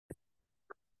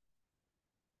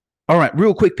All right,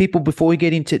 real quick, people, before we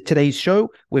get into today's show,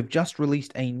 we've just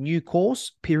released a new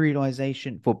course,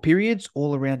 Periodization for Periods,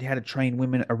 all around how to train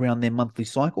women around their monthly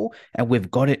cycle, and we've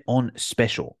got it on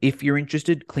special. If you're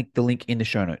interested, click the link in the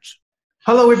show notes.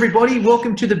 Hello, everybody.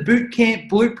 Welcome to the Bootcamp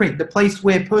Blueprint, the place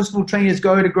where personal trainers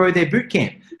go to grow their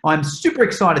bootcamp. I'm super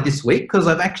excited this week because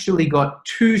I've actually got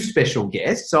two special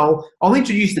guests. So I'll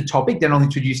introduce the topic, then I'll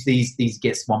introduce these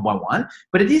guests one by one.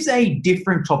 But it is a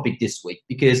different topic this week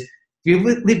because if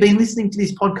you've been listening to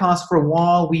this podcast for a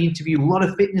while, we interview a lot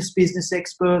of fitness business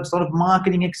experts, a lot of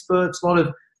marketing experts, a lot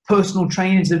of personal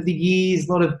trainers of the years,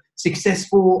 a lot of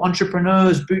successful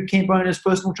entrepreneurs, bootcamp owners,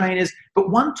 personal trainers.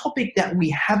 But one topic that we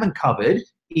haven't covered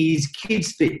is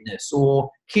kids fitness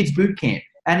or kids bootcamp.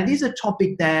 And it is a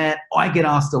topic that I get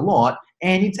asked a lot,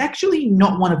 and it's actually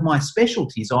not one of my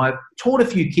specialties. I've taught a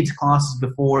few kids classes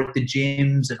before at the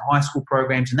gyms and high school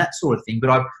programs and that sort of thing,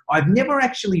 but I've never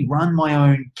actually run my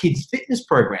own kids fitness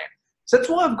program. So that's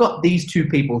why I've got these two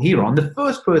people here on. The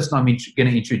first person I'm going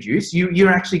to introduce, you're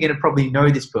actually going to probably know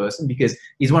this person because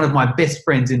he's one of my best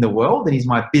friends in the world, and he's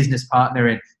my business partner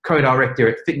and co-director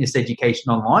at Fitness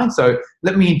Education Online. So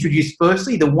let me introduce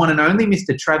firstly the one and only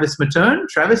Mr. Travis Materne.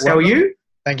 Travis, how are you?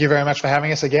 Thank you very much for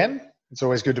having us again. It's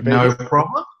always good to be here. No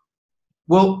problem.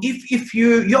 Well, if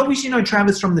you obviously know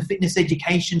Travis from the fitness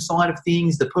education side of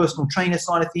things, the personal trainer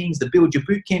side of things, the build your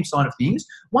bootcamp side of things.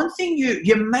 One thing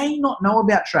you may not know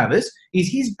about Travis is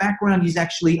his background is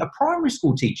actually a primary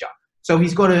school teacher. So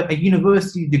he's got a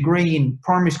university degree in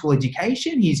primary school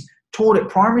education. He's taught at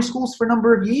primary schools for a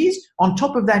number of years. On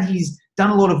top of that, he's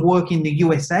done a lot of work in the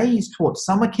USA. He's taught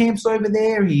summer camps over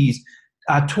there. He's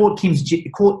taught kids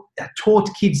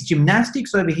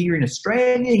gymnastics over here in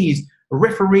Australia. He's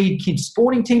refereed kids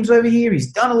sporting teams over here.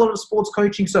 He's done a lot of sports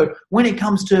coaching. So when it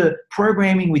comes to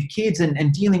programming with kids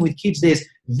and dealing with kids, there's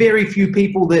very few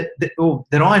people that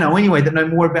I know anyway that know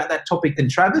more about that topic than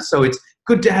Travis. So it's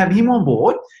good to have him on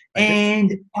board.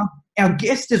 And our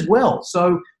guest as well.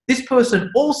 So this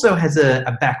person also has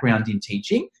a background in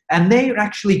teaching, and they're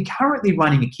actually currently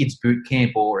running a kids boot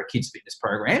camp or a kids fitness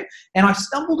program. And I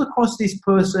stumbled across this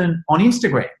person on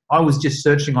Instagram. I was just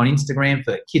searching on Instagram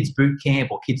for kids boot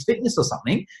camp or kids fitness or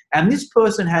something. And this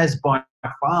person has by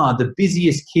far the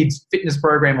busiest kids fitness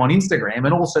program on Instagram,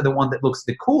 and also the one that looks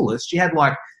the coolest. She had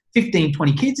like 15,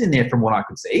 20 kids in there from what I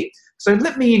could see. So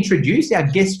let me introduce our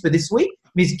guest for this week,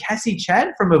 Ms. Cassie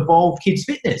Chad from Evolve Kids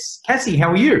Fitness. Cassie,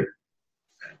 how are you?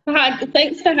 Hi,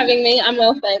 thanks for having me. I'm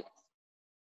well, thanks.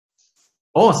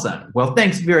 Awesome. Well,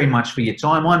 thanks very much for your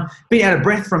time. I'm a bit out of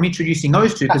breath from introducing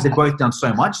those two because they've both done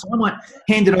so much. So I might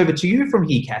hand it over to you from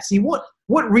here, Cassie. What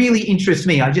really interests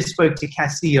me, I just spoke to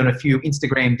Cassie on a few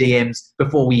Instagram DMs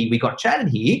before we got chatted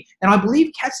here, and I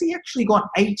believe Cassie actually got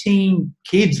 18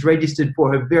 kids registered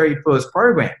for her very first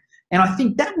program. And I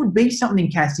think that would be something,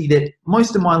 Cassie, that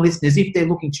most of my listeners, if they're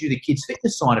looking to do the kids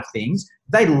fitness side of things,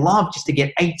 they love just to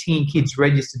get 18 kids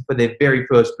registered for their very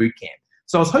first boot camp.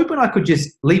 So I was hoping I could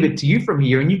just leave it to you from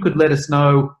here and you could let us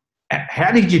know,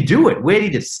 how did you do it? Where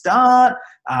did it start?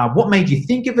 What made you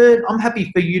think of it? I'm happy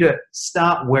for you to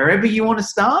start wherever you want to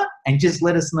start and just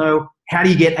let us know, how do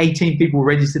you get 18 people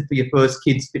registered for your first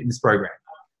kids fitness program?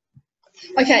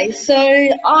 Okay, so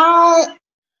I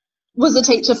was a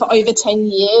teacher for over 10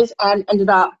 years and ended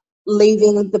up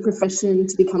leaving the profession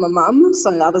to become a mum.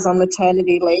 So I was on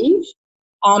maternity leave.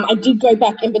 I did go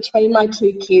back in between my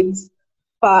two kids,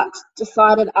 but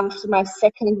decided after my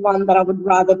second one that I would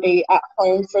rather be at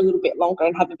home for a little bit longer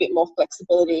and have a bit more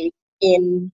flexibility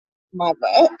in my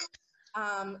work.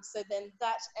 So then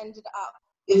that ended up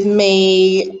with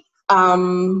me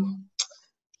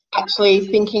actually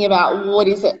thinking about what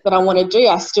is it that I want to do.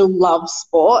 I still love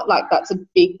sport, like that's a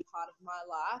big part of my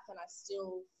life, and I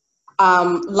still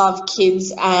love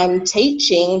kids and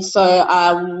teaching, so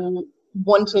I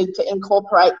wanted to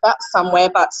incorporate that somewhere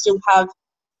but still have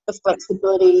the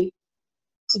flexibility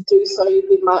to do so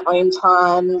with my own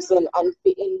times and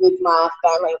fit in with my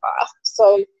family life.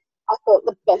 So I thought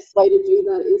the best way to do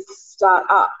that is start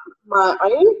up my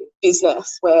own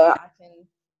business where I can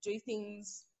do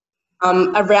things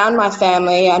around my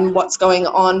family and what's going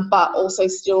on, but also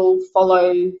still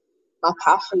follow my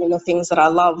passion and the things that I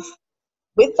love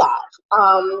with that.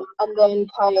 And then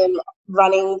came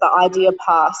running the idea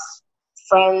past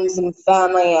friends and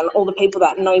family and all the people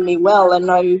that know me well and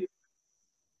know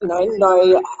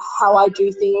how I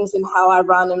do things and how I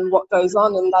run and what goes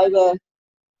on, and they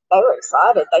were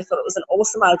excited. They thought it was an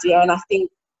awesome idea, and I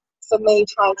think for me,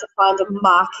 trying to find a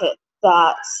market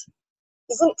that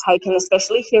isn't taken,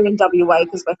 especially here in WA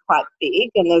because we're quite big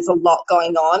and there's a lot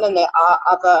going on and there are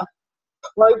other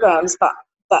programs, but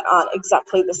that aren't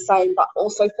exactly the same, but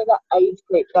also for the age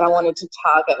group that I wanted to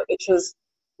target, which was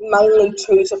mainly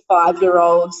 2 to 5 year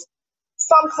olds.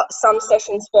 Some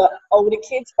sessions for older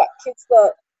kids, but kids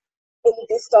that in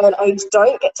this day and age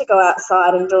don't get to go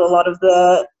outside and do a lot of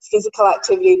the physical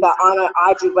activity that I know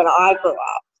I did when I grew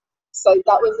up. So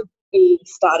that was a big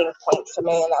starting point for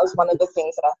me, and that was one of the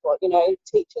things that I thought,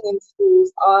 teaching in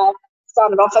schools. I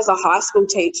started off as a high school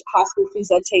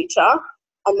phys ed teacher,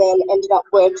 and then ended up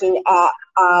working at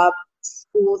a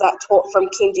school that taught from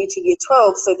kindy to year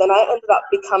 12. So then I ended up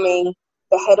becoming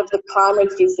the head of the primary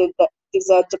phys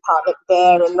ed department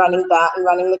there, and running that and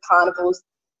running the carnivals,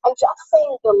 and just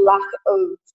seeing the lack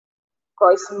of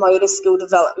gross motor skill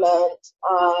development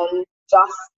and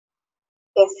just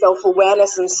their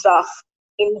self-awareness and stuff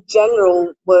in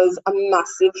general was a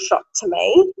massive shock to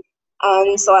me.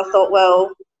 And so I thought,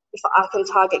 well, if I can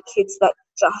target kids that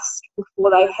just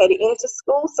before they head into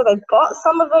school, so they've got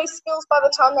some of those skills by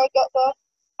the time they get there,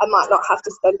 I might not have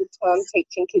to spend a term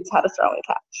teaching kids how to throw and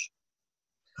catch.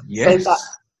 Yes. So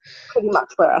that's pretty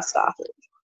much where I started.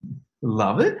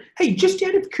 Love it. Hey, just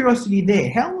out of curiosity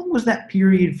there, how long was that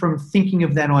period from thinking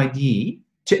of that idea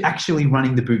to actually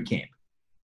running the boot camp?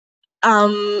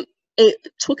 It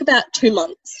took about 2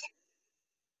 months.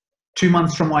 2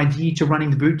 months from idea to running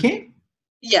the boot camp?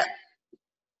 Yeah.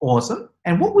 Awesome.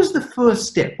 And what was the first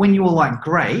step when you were like,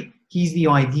 great, here's the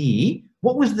idea?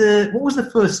 What was the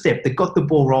first step that got the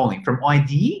ball rolling from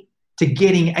idea to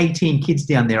getting 18 kids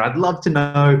down there? I'd love to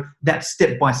know that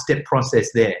step-by-step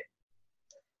process there.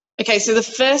 Okay, so the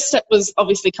first step was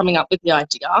obviously coming up with the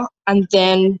idea and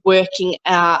then working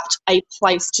out a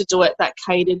place to do it that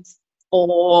catered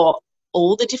for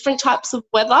all the different types of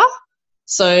weather.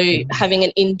 So having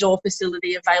an indoor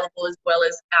facility available as well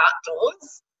as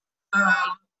outdoors.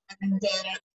 And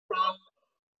then from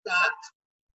that,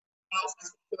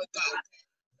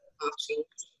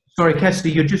 Sorry,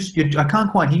 Cassidy, I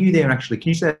can't quite hear you there actually. Can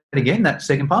you say that again, that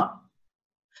second part?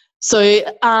 So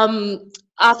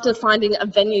after finding a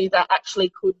venue that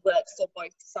actually could work for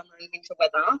both summer and winter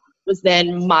weather was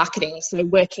then marketing. So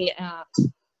working out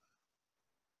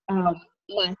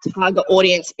my target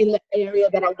audience in the area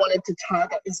that I wanted to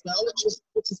target as well, which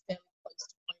is fairly close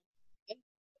to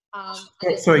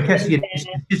home. Sorry, Cassie,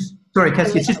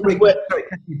 it's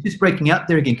just breaking up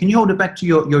there again. Can you hold it back to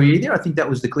your ear there? I think that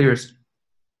was the clearest.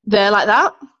 There, like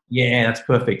that? Yeah, that's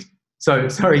perfect. So,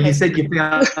 sorry, you said you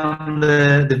found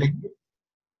the venue?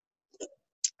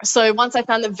 So once I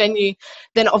found the venue,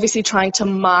 then obviously trying to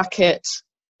market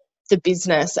the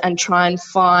business and try and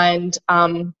find,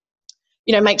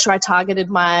 make sure I targeted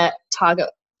my target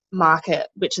market,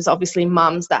 which is obviously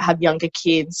mums that have younger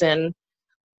kids and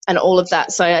all of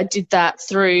that. So I did that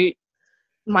through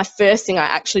my first thing I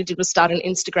actually did was start an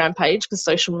Instagram page because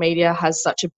social media has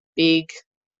such a big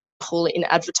pull in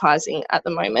advertising at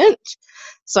the moment.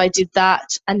 So I did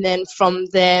that, and then from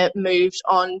there moved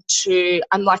on to,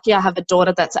 I'm lucky I have a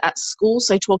daughter that's at school,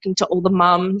 so talking to all the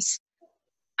mums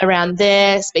around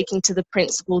there, speaking to the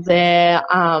principal there,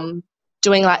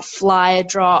 doing like flyer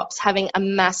drops, having a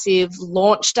massive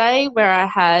launch day where I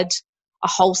had a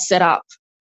whole setup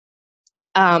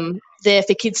there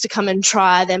for kids to come and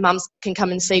try. Their mums can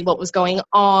come and see what was going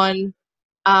on.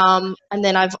 And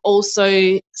then I've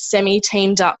also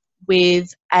semi-teamed up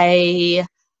with a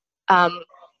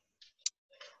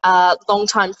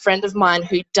long-time friend of mine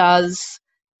who does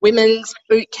women's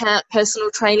boot camp, personal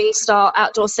training style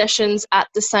outdoor sessions at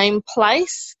the same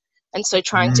place. And so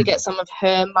trying to get some of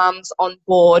her mums on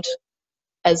board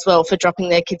as well for dropping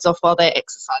their kids off while they're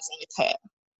exercising with her.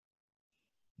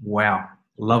 Wow.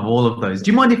 Love all of those. Do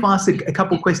you mind if I ask a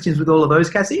couple of questions with all of those,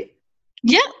 Cassie?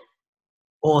 Yeah.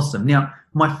 Awesome. Now,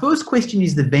 my first question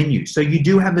is the venue. So you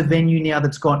do have a venue now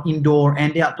that's got indoor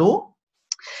and outdoor?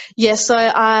 Yeah, so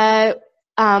I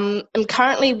am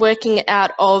currently working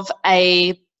out of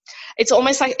it's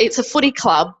almost like it's a footy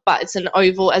club, but it's an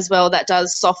oval as well that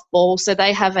does softball. So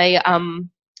they have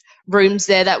rooms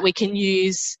there that we can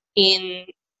use in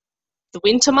the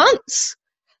winter months.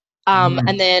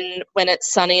 And then when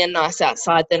it's sunny and nice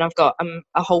outside, then I've got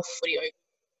a whole footy oval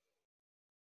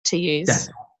to use.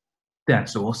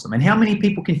 That's awesome. And how many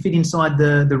people can fit inside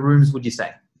the rooms, would you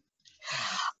say?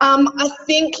 I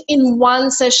think in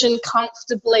one session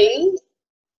comfortably,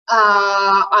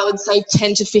 I would say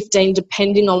 10 to 15,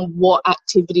 depending on what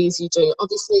activities you do.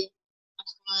 Obviously,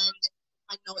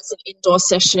 I know it's an indoor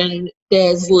session,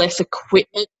 there's less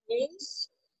equipment used,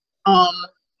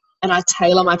 and I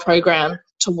tailor my program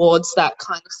towards that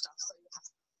kind of stuff. So you have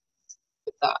to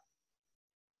with that.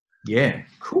 Yeah,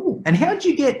 cool. And how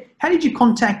did you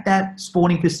contact that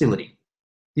sporting facility?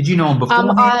 Did you know him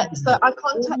beforehand? I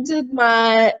contacted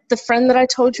the friend that I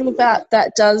told you about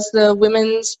that does the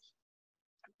women's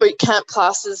boot camp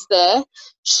classes there.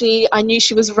 I knew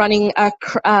she was running a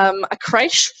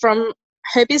creche from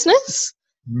her business.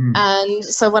 And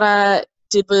so what I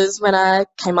did was, when I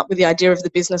came up with the idea of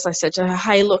the business, I said to her,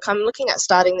 hey, look, I'm looking at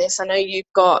starting this. I know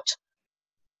you've got,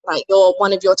 like,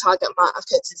 one of your target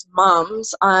markets is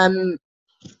mums. I'm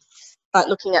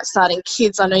looking at starting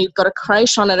kids. I know you've got a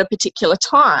creche on at a particular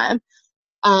time.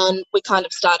 And we kind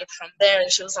of started from there. And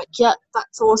she was like, yeah,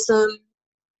 that's awesome.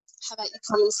 How about you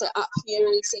come and set up here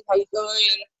and see how you go,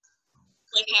 and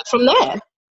work out from there.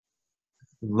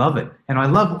 Love it. And I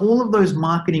love all of those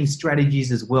marketing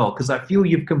strategies as well, because I feel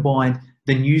you've combined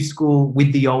the new school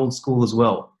with the old school as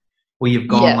well, where you've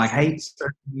gone like, hey,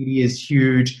 social media is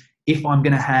huge. If I'm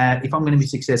going to be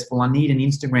successful, I need an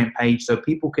Instagram page so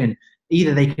people can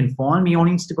either they can find me on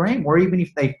Instagram, or even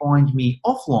if they find me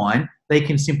offline, they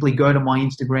can simply go to my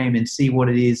Instagram and see what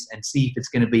it is and see if it's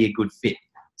going to be a good fit.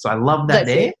 So I love that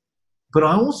there. But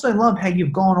I also love how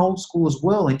you've gone old school as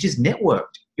well and just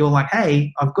networked. You're like,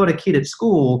 hey, I've got a kid at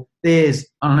school. There's,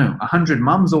 100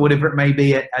 mums or whatever it may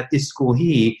be at this school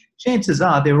here. Chances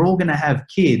are they're all going to have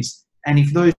kids. And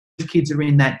if those kids are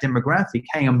in that demographic,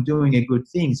 hey, I'm doing a good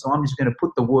thing, so I'm just going to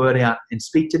put the word out and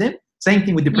speak to them. Same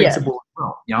thing with the principal as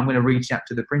well. I'm going to reach out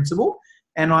to the principal.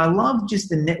 And I love just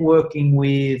the networking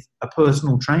with a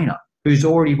personal trainer who's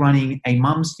already running a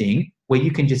mums thing, where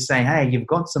you can just say, hey, you've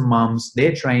got some mums,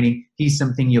 they're training, here's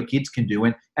something your kids can do.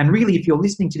 And really, if you're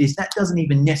listening to this, that doesn't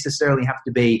even necessarily have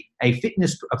to be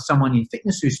someone in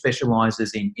fitness who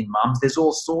specializes in mums. There's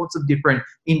all sorts of different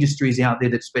industries out there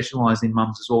that specialize in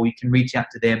mums as well. You can reach out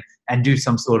to them and do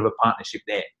some sort of a partnership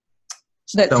there.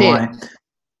 That's it.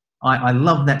 I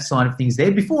love that side of things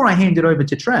there. Before I hand it over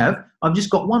to Trav, I've just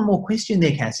got one more question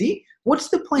there, Cassie. What's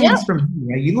the plans from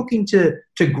here? Are you looking to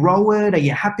grow it? Are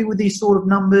you happy with these sort of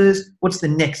numbers? What's the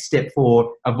next step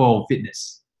for Evolve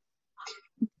Fitness?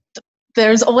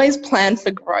 There's always plan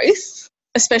for growth,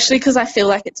 especially because I feel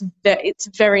like it's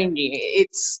very new.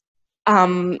 It's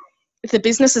the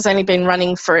business has only been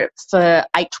running for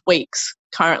 8 weeks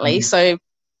currently. So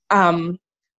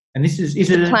and is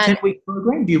it a 10-week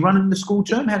program? Do you run it in the school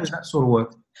term? How does that sort of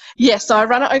work? Yeah, so I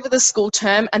run it over the school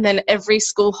term, and then every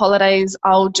school holidays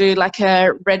I'll do like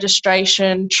a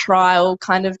registration trial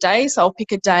kind of day. So I'll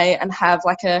pick a day and have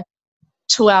like a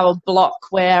 2-hour block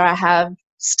where I have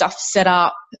stuff set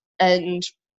up and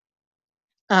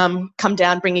come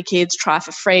down, bring your kids, try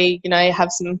for free,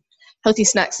 have some healthy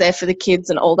snacks there for the kids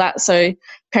and all that. So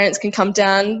parents can come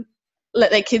down,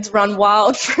 let their kids run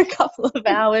wild for a couple of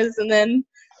hours and then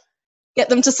get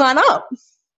them to sign up.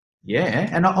 Yeah,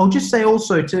 and I'll just say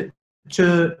also to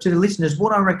the listeners,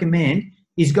 what I recommend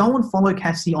is go and follow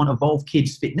Cassie on Evolve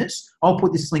Kids Fitness. I'll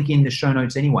put this link in the show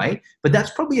notes anyway, but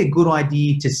that's probably a good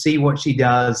idea to see what she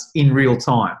does in real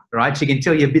time, right? She can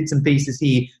tell you bits and pieces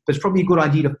here, but it's probably a good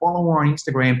idea to follow her on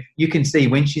Instagram. You can see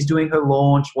when she's doing her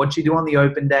launch, what she do on the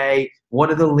open day, what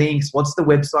are the links, what's the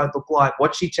website look like,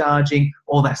 what's she charging,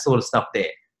 all that sort of stuff there.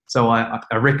 So I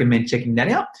recommend checking that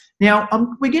out. Now,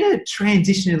 we're going to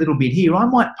transition a little bit here. I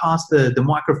might pass the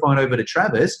microphone over to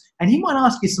Travis, and he might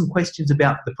ask you some questions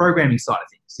about the programming side of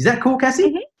things. Is that cool, Cassie?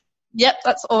 Mm-hmm. Yep,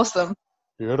 that's awesome.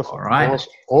 Beautiful. All right.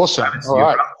 Awesome. Travis, all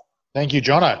right. Thank you,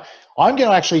 Jono. I'm going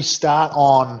to actually start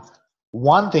on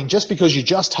one thing, just because you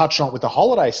just touched on it with the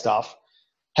holiday stuff.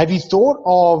 Have you thought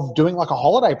of doing like a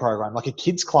holiday program, like a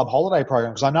kids club holiday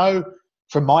program? Because I know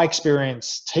from my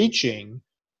experience teaching,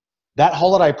 that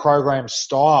holiday program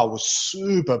style was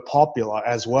super popular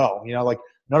as well. Like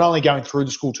not only going through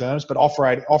the school terms, but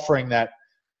offering that,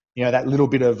 that little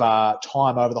bit of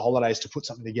time over the holidays to put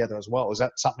something together as well. Is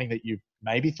that something that you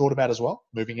maybe thought about as well,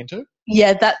 moving into?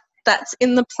 Yeah, that's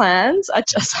in the plans. I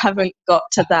just haven't got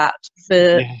to that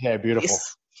for beautiful.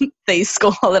 These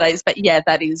school holidays. But yeah,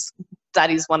 that is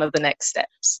one of the next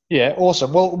steps. Yeah,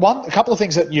 awesome. Well, a couple of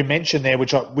things that you mentioned there,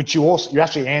 which you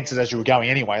actually answered as you were going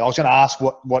anyway. I was going to ask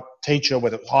what teacher,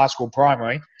 whether it was high school,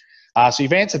 primary. So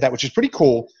you've answered that, which is pretty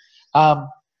cool.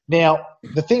 Now,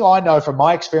 the thing I know from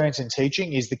my experience in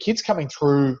teaching is the kids coming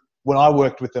through when I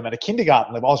worked with them at a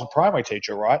kindergarten level. I was a primary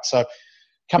teacher, right? So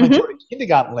coming through at a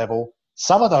kindergarten level,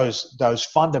 some of those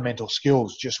fundamental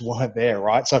skills just weren't there,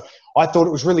 right? So I thought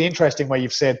it was really interesting where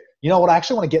you've said, you know what, I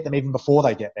actually want to get them even before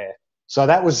they get there. So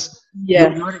that was,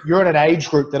 you're in an age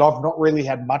group that I've not really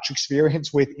had much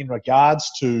experience with in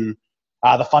regards to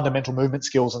the fundamental movement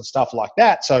skills and stuff like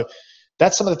that. So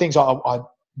that's some of the things I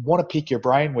want to pick your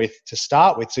brain with to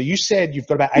start with. So you said you've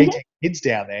got about 18 kids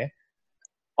down there.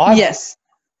 Yes.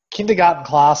 Kindergarten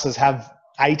classes have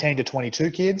 18 to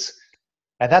 22 kids,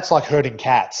 and that's like herding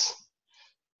cats.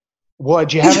 Well,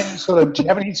 do you have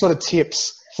any sort of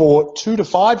tips for 2 to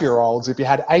 5 year olds? If you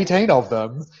had 18 of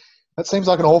them, that seems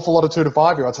like an awful lot of 2 to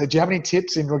 5 year olds. So do you have any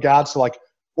tips in regards to like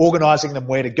organizing them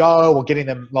where to go, or getting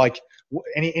them like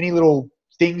any little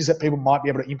things that people might be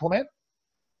able to implement?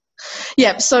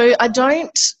 Yeah, so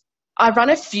I run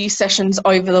a few sessions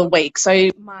over the week. So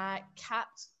my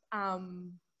capped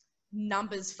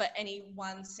numbers for any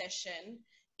one session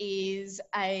is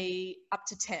up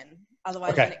to 10.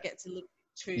 Otherwise, then it gets a little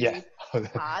too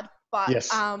hard. But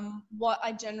yes. What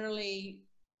I generally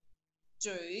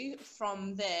do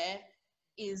from there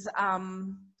is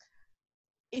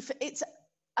if it's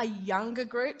a younger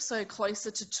group, so closer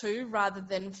to 2 rather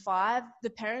than 5, the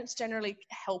parents generally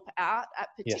help out at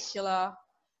particular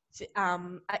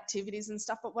activities and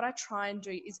stuff. But what I try and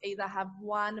do is either have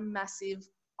one massive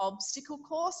obstacle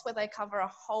course where they cover a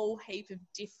whole heap of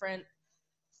different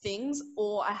things,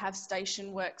 or I have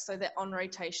station work, so they're on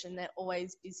rotation, they're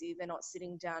always busy, they're not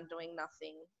sitting down doing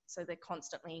nothing, so they're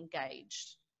constantly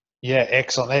engaged. Yeah,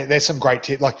 excellent. There's some great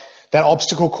tips. Like that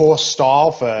obstacle course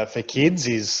style for kids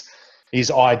is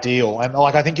ideal. And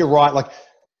like, I think you're right. Like,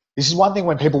 this is one thing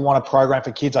when people want a program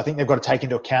for kids, I think they've got to take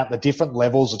into account the different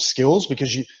levels of skills,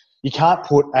 because you can't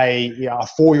put a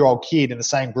 4-year-old kid in the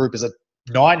same group as a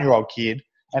 9-year-old kid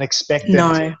and expect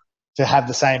them to have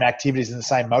the same activities and the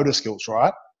same motor skills,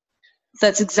 right?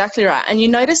 That's exactly right. And you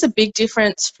notice a big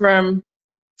difference from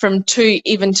 2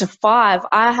 even to 5.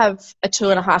 I have a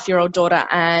 2.5-year-old daughter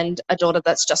and a daughter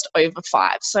that's just over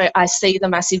 5. So I see the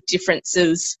massive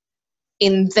differences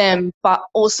in them, but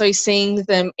also seeing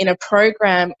them in a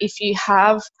program. If you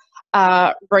have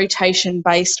a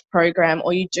rotation-based program,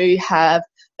 or you do have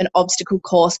an obstacle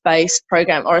course-based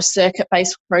program or a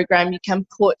circuit-based program, you can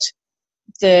put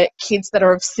the kids that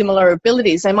are of similar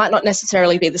abilities. They might not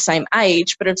necessarily be the same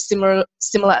age, but of similar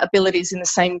abilities in the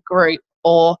same group,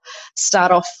 or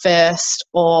start off first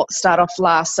or start off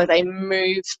last, so they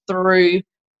move through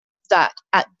that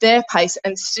at their pace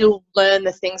and still learn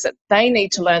the things that they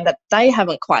need to learn that they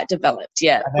haven't quite developed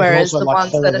yet, whereas the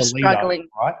ones that are struggling,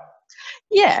 right?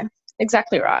 Yeah,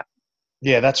 exactly right.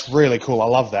 Yeah, that's really cool. I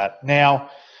love that. Now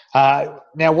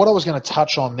what I was going to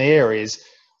touch on there is,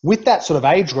 with that sort of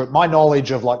age group, my knowledge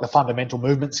of like the fundamental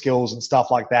movement skills and stuff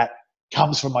like that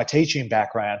comes from my teaching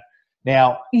background.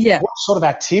 Now, what sort of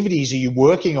activities are you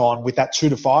working on with that 2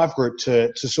 to 5 group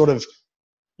to sort of,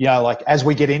 like as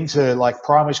we get into like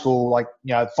primary school, like,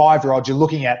 5-year-olds, you're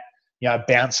looking at,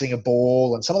 bouncing a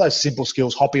ball and some of those simple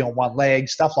skills, hopping on one leg,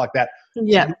 stuff like that.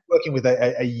 Yeah. So working with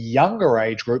a younger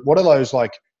age group, what are those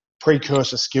like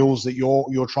precursor skills that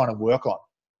you're trying to work on?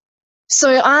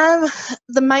 So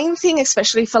the main thing,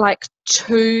 especially for like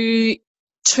 2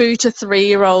 to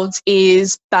 3-year-olds,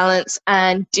 is balance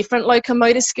and different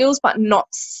locomotor skills, but not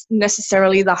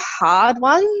necessarily the hard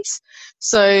ones.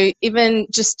 So even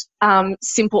just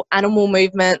simple animal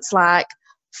movements like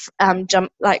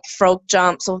jump, like frog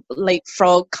jumps or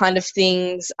leapfrog kind of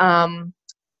things,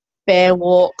 bear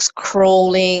walks,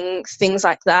 crawling, things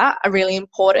like that are really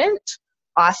important,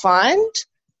 I find,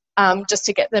 just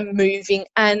to get them moving.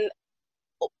 And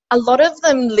a lot of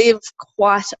them live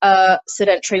quite a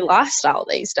sedentary lifestyle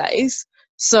these days.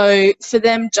 So for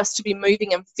them just to be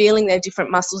moving and feeling their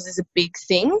different muscles is a big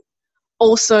thing.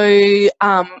 Also,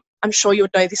 I'm sure you'll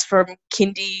know this from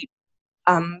kindy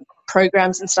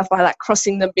programs and stuff like that,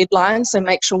 crossing the midline. So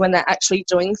make sure when they're actually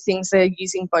doing things, they're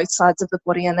using both sides of the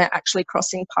body and they're actually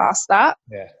crossing past that.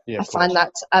 Yeah. I find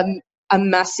that's a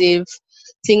massive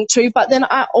thing too. But then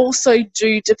I also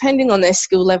do, depending on their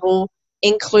skill level,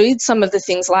 include some of the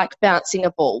things like bouncing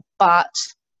a ball, but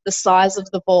the size of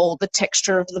the ball, the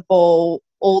texture of the ball,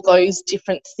 all those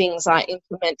different things I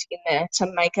implement in there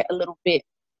to make it a little bit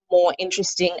more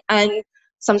interesting and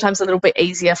sometimes a little bit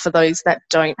easier for those that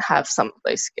don't have some of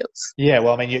those skills. Yeah,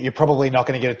 well, I mean, you're probably not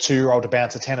going to get a 2-year-old to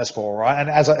bounce a tennis ball, right? And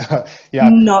as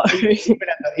no,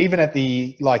 even at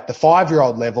the like the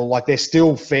 5-year-old level, like they're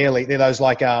those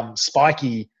like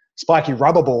spiky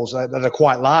rubber balls that are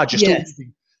quite large. You're still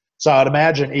using. So I'd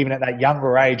imagine even at that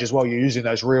younger age as well, you're using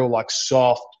those real like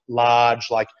soft, large,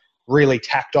 like really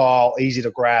tactile, easy to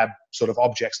grab sort of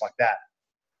objects like that.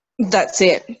 That's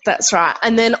it. That's right.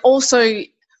 And then also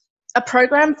a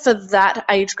program for that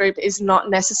age group is not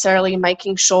necessarily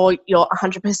making sure you're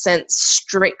 100%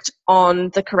 strict on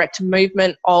the correct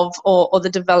movement of or the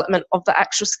development of the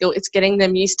actual skill. It's getting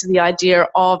them used to the idea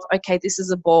of, okay, this is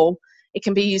a ball. It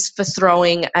can be used for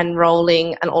throwing and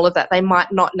rolling and all of that. They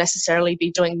might not necessarily be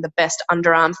doing the best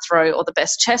underarm throw or the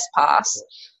best chest pass,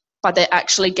 but they're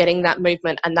actually getting that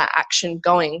movement and that action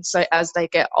going. So as they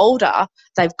get older,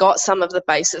 they've got some of the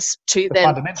basis to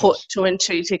then put 2 and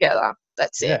 2 together.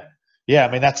 That's it. Yeah,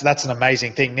 I mean, that's an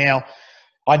amazing thing. Now,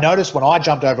 I noticed when I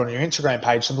jumped over on your Instagram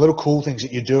page, some little cool things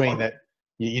that you're doing that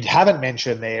you haven't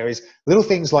mentioned there is little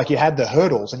things like you had the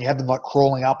hurdles and you had them like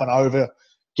crawling up and over,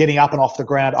 getting up and off the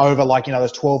ground over like,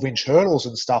 those 12-inch hurdles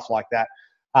and stuff like that.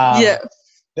 Yeah.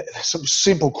 Some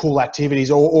simple, cool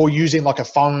activities or using like a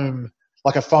foam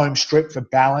strip for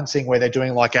balancing where they're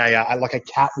doing like a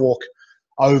catwalk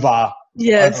over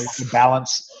like a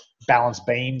balance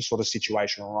beam sort of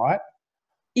situation, right?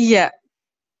 Yeah.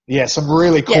 Yeah, some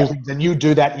really cool things. And you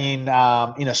do that in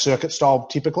a circuit style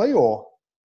typically, or?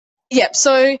 Yeah,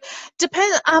 so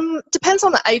depends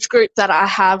on the age group that I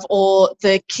have or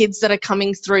the kids that are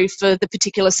coming through for the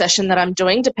particular session that I'm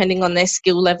doing, depending on their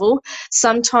skill level.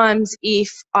 Sometimes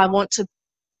if I want to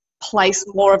place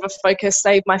more of a focus,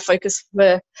 say my focus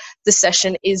for the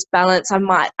session is balance, I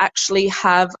might actually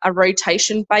have a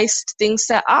rotation-based thing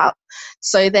set up.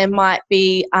 So there might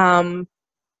be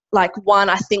like one,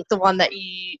 I think the one that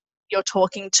you're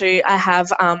talking to, I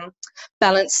have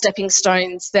balance stepping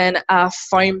stones, then a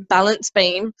foam balance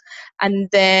beam, and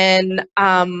then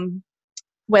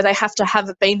where they have to have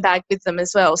a beanbag with them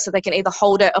as well, so they can either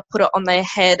hold it or put it on their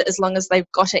head as long as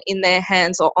they've got it in their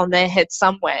hands or on their head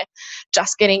somewhere.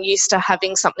 Just getting used to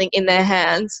having something in their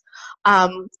hands,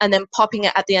 and then popping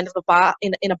it at the end of a bar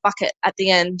in a bucket at the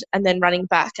end, and then running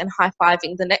back and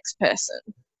high-fiving the next person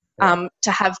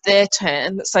to have their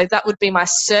turn. So that would be my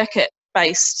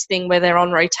circuit-based thing where they're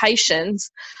on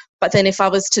rotations. But then if I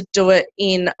was to do it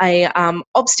in a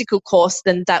obstacle course,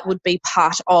 then that would be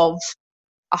part of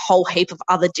a whole heap of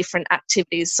other different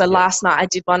activities. So last night I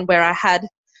did one where I had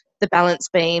the balance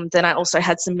beam, then I also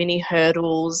had some mini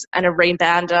hurdles and a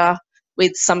rebounder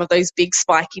with some of those big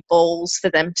spiky balls for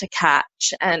them to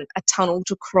catch and a tunnel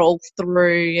to crawl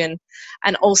through.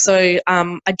 And also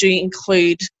I do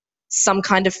include some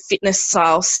kind of fitness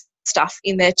style stuff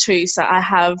in there too. So I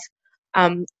have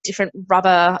different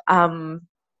rubber, you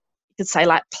could say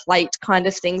like plate kind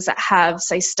of things that have,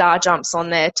 say, star jumps on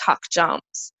there, tuck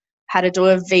jumps, how to do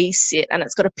a V-sit, and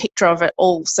it's got a picture of it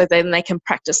all, so then they can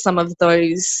practice some of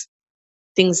those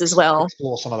things as well.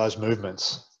 Explore some of those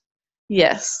movements.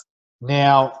 Yes.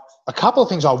 Now, a couple of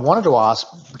things I wanted to ask,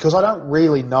 because I don't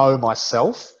really know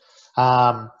myself.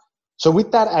 So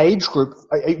with that age group,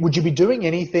 would you be doing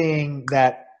anything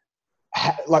that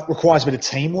like requires a bit of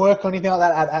teamwork or anything like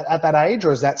that at that age,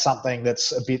 or is that something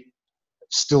that's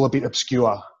still a bit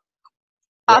obscure?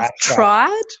 I've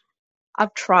tried.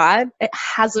 It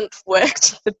hasn't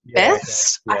worked the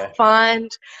best. Yeah. I find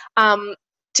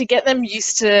to get them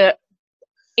used to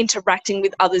interacting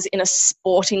with others in a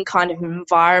sporting kind of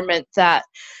environment, that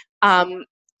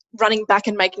running back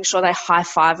and making sure they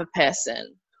high-five a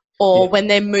person, or when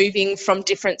they're moving from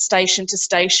different station to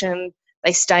station,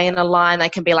 they stay in a line. They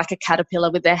can be like a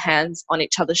caterpillar with their hands on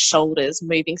each other's shoulders,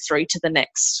 moving through to the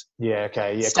next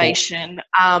station.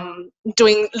 Cool.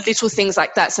 Doing little things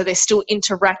like that. So they're still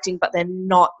interacting, but they're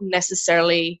not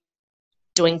necessarily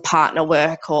doing partner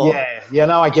work or...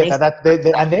 No, I get that.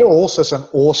 And they're also some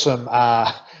awesome...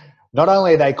 not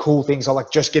only are they cool things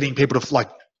like just getting people to like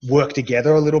work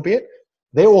together a little bit,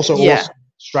 they're also awesome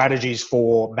strategies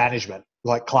for management,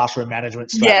 like classroom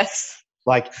management strategies. Yes.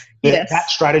 Like that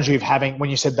strategy of having, when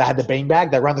you said they had the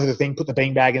beanbag, they run through the thing, put the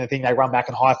beanbag in the thing, they run back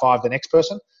and high five the next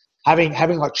person.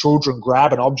 Having like children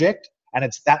grab an object and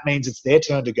that means it's their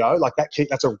turn to go. Like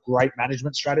that's a great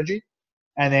management strategy.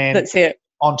 And then that's it.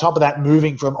 On top of that,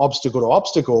 moving from obstacle to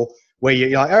obstacle, where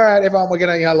you're like, all right, everyone, we're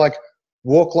gonna like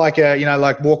walk like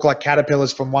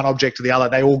caterpillars from one object to the other.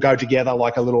 They all go together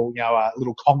like a little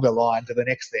conga line to the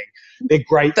next thing. They're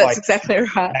great. That's exactly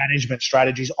right. Management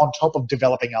strategies on top of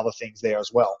developing other things there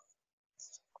as well.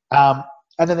 And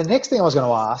then the next thing I was going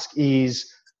to ask is,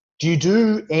 do you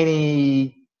do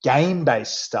any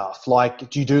game-based stuff? Like,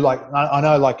 do you do like, I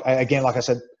know, like, again, like I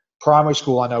said, primary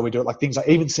school, I know we do it like things like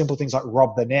even simple things like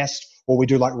rob the nest, or we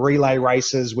do like relay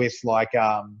races with like,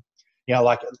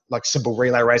 like simple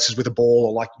relay races with a ball,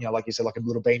 or like you said, like a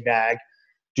little bean bag.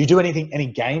 Do you do any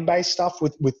game-based stuff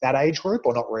with that age group,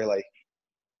 or not really?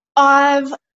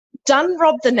 I've done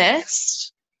rob the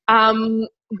nest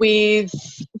with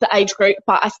the age group,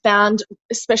 but I found,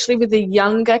 especially with the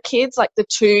younger kids, like the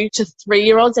 2 to 3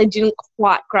 year olds, they didn't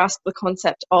quite grasp the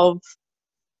concept of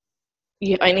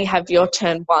you only have your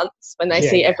turn once. When they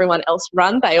see everyone else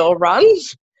run, they all run.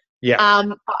 Yeah.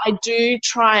 I do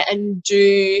try and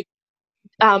do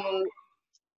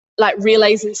like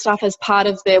relays and stuff as part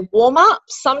of their warm up.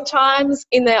 Sometimes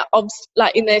in their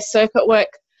in their circuit work,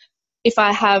 if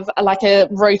I have like a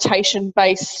rotation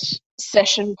based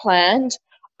session planned,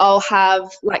 I'll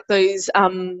have like those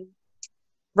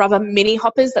rubber mini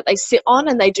hoppers that they sit on,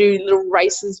 and they do little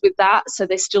races with that. So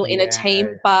they're still in a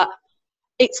team, but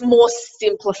it's more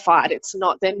simplified.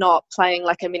 They're not playing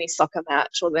like a mini soccer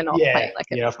match, or they're not playing like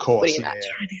a of course, footy match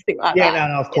or anything like that.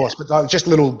 No, of course. But like, just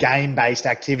little game-based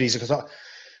activities,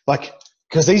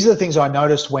 because these are the things I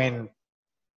noticed when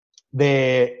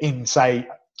they're in, say,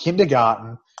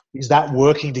 kindergarten, is that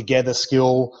working together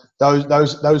skill,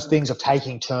 those things of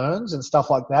taking turns and stuff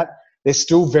like that. They're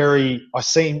still I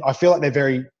feel like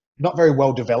they're not very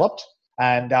well developed.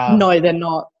 And no, they're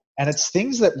not. And it's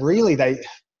things that really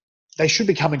they should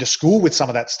be coming to school with some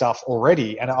of that stuff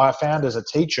already. And I found as a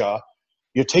teacher,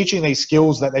 you're teaching these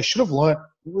skills that they should have learnt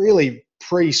really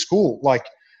preschool,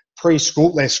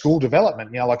 their school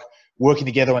development, like working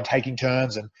together and taking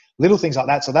turns and little things like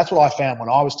that. So that's what I found when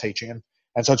I was teaching.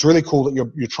 And so it's really cool that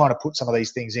you're trying to put some of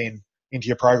these things into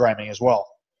your programming as well.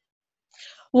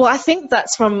 Well, I think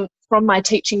that's from my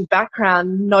teaching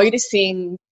background,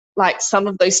 noticing like some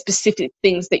of those specific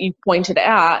things that you pointed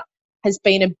out has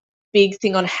been a big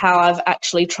thing on how I've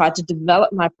actually tried to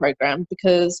develop my program,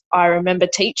 because I remember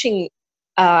teaching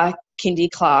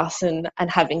kindy class and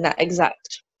having that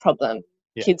exact problem.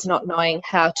 Yeah. Kids not knowing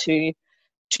how to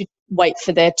wait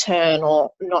for their turn,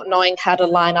 or not knowing how to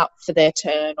line up for their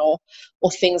turn, or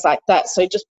things like that. So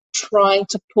just trying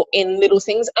to put in little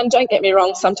things. And don't get me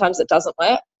wrong, sometimes it doesn't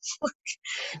work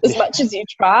as much as you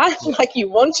try, like you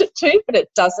want it to, but it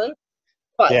doesn't.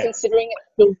 But considering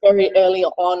it's still very early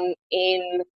on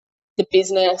in the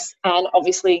business, and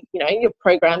obviously, your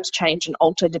programs change and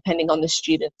alter depending on the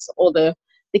students or the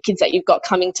kids that you've got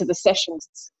coming to the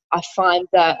sessions, I find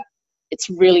that it's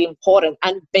really important.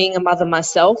 And being a mother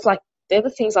myself, like, they're the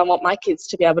things I want my kids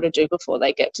to be able to do before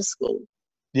they get to school.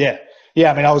 Yeah.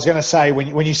 I mean, I was going to say,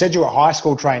 when you said you were a high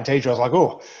school trained teacher, I was like,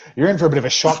 oh, you're in for a bit of a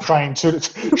shock training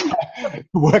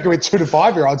working with 2 to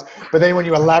 5-year-olds. But then when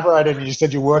you elaborated and you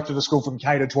said you worked at a school from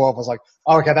K to 12, I was like,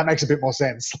 oh, okay, that makes a bit more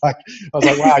sense. I was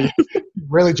like, wow, you're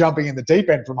really jumping in the deep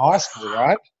end from high school,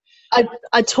 right?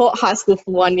 I taught high school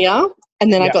for 1 year,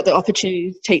 and then I got the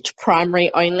opportunity to teach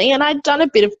primary only. And I'd done a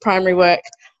bit of primary work,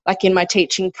 like in my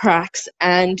teaching pracs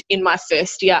and in my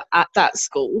first year at that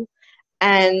school.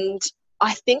 And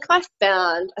I think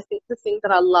the thing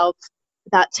that I love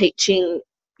about teaching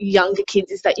younger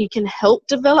kids is that you can help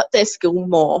develop their skill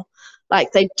more.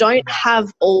 Like, they don't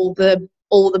have all the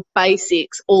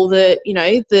basics, all the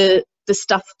the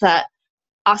stuff that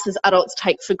us as adults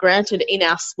take for granted in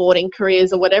our sporting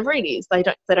careers or whatever it is. They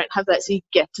don't have that, so you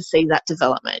get to see that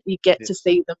development. You get to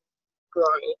see them grow,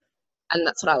 and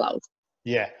that's what I love.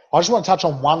 Yeah, I just want to touch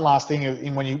on one last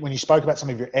thing. When you spoke about some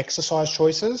of your exercise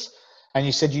choices, and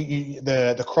you said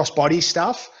the cross-body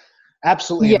stuff,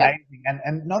 absolutely amazing.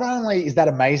 And not only is that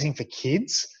amazing for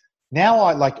kids, now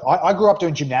I grew up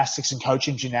doing gymnastics and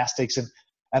coaching gymnastics,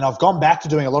 and I've gone back to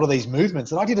doing a lot of these movements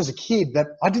that I did as a kid that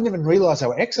I didn't even realize they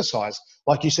were exercise.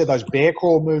 Like you said, those bear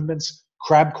crawl movements,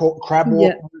 crab walk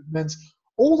movements,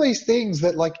 all these things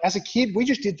that, like, as a kid, we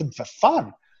just did them for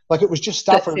fun. Like, it was just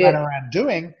stuff we ran around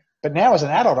doing. But now as an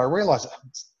adult, I realize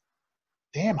it's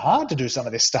damn hard to do some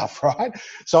of this stuff, right?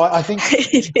 So I think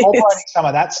incorporating some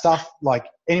of that stuff, like,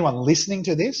 anyone listening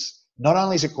to this, not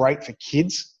only is it great for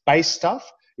kids-based stuff,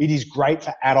 it is great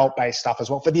for adult-based stuff as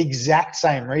well, for the exact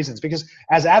same reasons. Because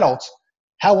as adults,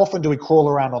 how often do we crawl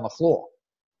around on the floor?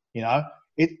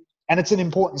 And it's an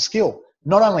important skill.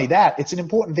 Not only that, it's an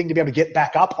important thing to be able to get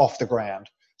back up off the ground.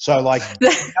 So, like,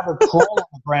 have a crawl on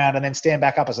the ground and then stand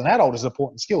back up as an adult is an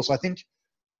important skill. So I think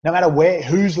no matter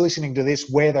who's listening to this,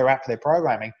 where they're at for their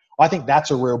programming, I think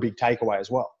that's a real big takeaway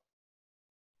as well.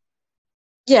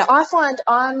 Yeah, I find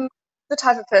I'm the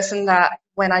type of person that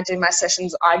when I do my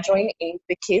sessions, I join in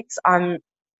the kids. I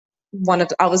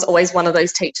was always one of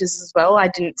those teachers as well. I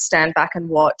didn't stand back and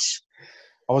watch.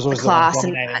 I was always the one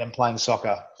dominating and playing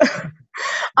soccer.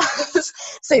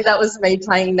 See, that was me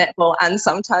playing netball and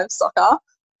sometimes soccer.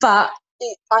 But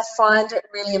I find it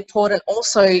really important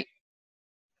also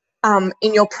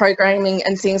in your programming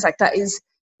and things like that is,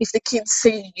 if the kids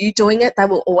see you doing it, they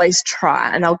will always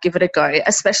try and they'll give it a go.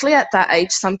 Especially at that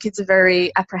age, some kids are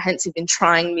very apprehensive in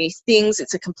trying new things.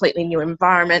 It's a completely new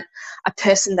environment. A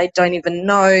person they don't even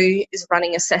know is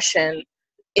running a session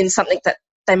in something that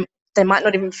they might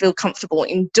not even feel comfortable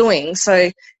in doing.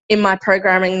 So in my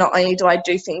programming, not only do I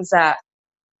do things that,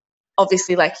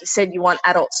 obviously, like you said, you want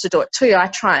adults to do it too, I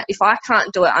try. If I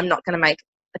can't do it, I'm not going to make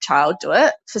a child do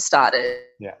it, for starters.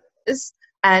 Yeah.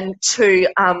 And two,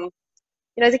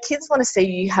 the kids want to see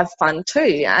you have fun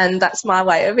too, and that's my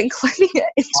way of including it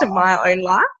into my own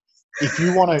life. If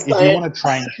you want to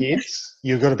train kids,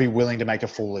 you've got to be willing to make a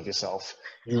fool of yourself.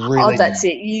 You really that's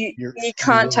it. You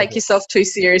can't take yourself too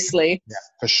seriously. Yeah,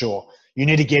 for sure. You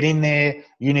need to get in there.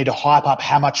 You need to hype up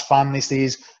how much fun this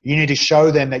is. You need to show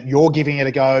them that you're giving it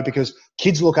a go, because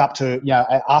kids look up to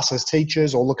us as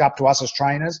teachers, or look up to us as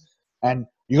trainers. And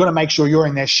you got to make sure you're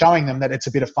in there showing them that it's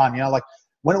a bit of fun. Like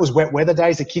when it was wet weather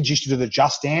days, the kids used to do the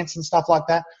Just Dance and stuff like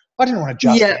that. I didn't want to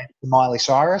just dance to Miley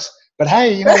Cyrus. But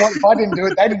hey, you know what? If I didn't do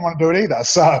it, they didn't want to do it either.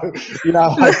 So, you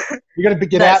got to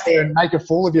get out there and make a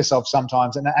fool of yourself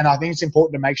sometimes. And I think it's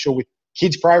important to make sure with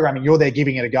kids programming, you're there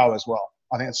giving it a go as well.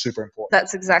 I think that's super important.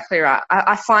 That's exactly right.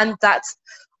 I find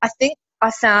I think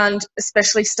I found,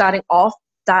 especially starting off,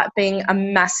 that being a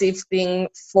massive thing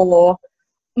for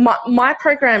my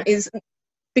program is,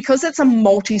 because it's a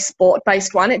multi-sport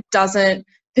based one, it doesn't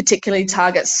particularly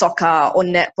target soccer or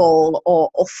netball or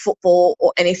football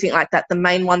or anything like that. The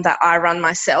main one that I run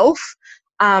myself,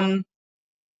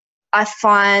 I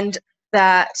find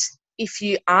that if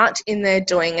you aren't in there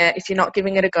doing it, if you're not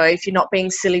giving it a go, if you're not being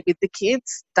silly with the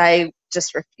kids, they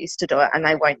just refuse to do it, and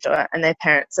they won't do it, and their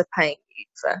parents are paying you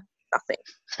for nothing.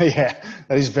 Yeah,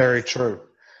 that is very true.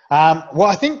 Well,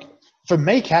 I think for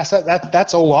me, Cass,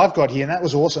 that's all I've got here, and that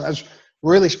was awesome. That was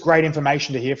really great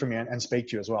information to hear from you and speak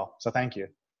to you as well. So thank you.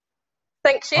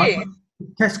 Thank you.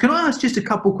 Cass, can I ask just a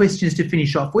couple questions to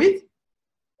finish off with?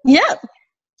 Yeah.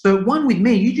 So one with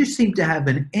me, you just seem to have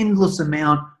an endless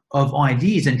amount of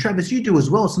ideas, and Travis, you do as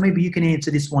well, so maybe you can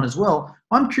answer this one as well.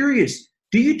 I'm curious,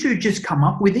 do you two just come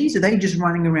up with these? Are they just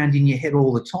running around in your head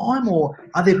all the time, or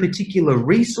are there particular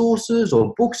resources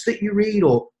or books that you read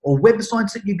or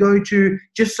websites that you go to,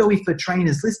 just so if a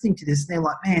trainer's listening to this, they're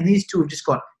like, man, these two have just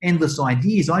got endless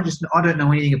ideas. I don't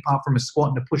know anything apart from a squat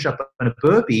and a push-up and a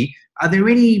burpee. Are there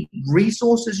any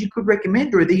resources you could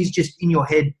recommend, or are these just in your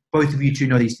head, both of you two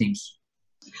know these things?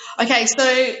 Okay,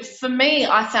 so for me,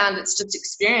 I found it's just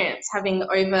experience, having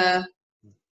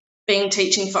been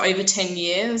teaching for over 10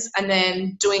 years, and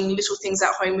then doing little things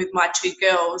at home with my two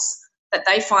girls that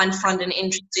they find fun and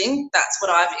interesting. That's what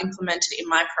I've implemented in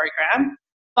my program.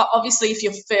 But obviously, if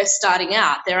you're first starting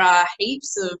out, there are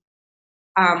heaps of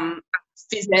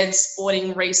phys ed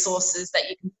sporting resources that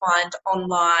you can find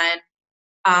online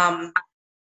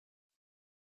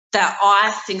that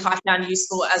I think I found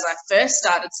useful as I first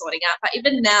started sorting out. But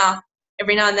even now,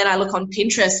 every now and then I look on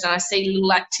Pinterest and I see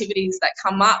little activities that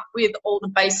come up with all the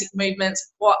basic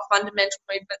movements, what fundamental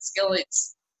movement skill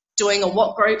it's doing, or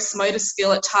what gross motor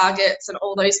skill it targets, and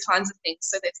all those kinds of things.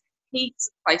 So there's heaps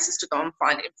of places to go and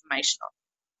find information on.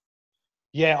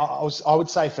 Yeah, I would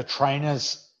say for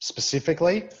trainers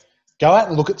specifically, go out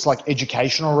and look at like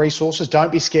educational resources.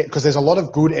 Don't be scared, because there's a lot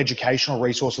of good educational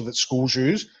resources that schools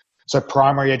use. So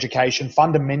primary education,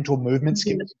 fundamental movement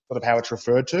skills, sort of how it's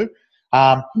referred to.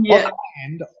 On the other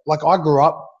hand, like I grew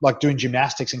up like doing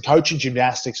gymnastics and coaching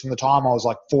gymnastics from the time I was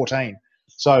like 14.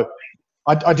 So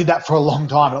I did that for a long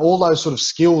time, and all those sort of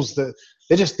skills, they're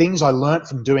just things I learned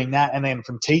from doing that and then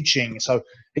from teaching. So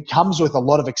it comes with a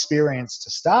lot of experience to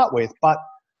start with, but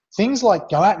things like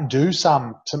go out and do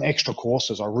some extra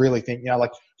courses. I really think,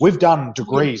 like we've done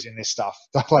degrees in this stuff.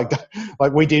 like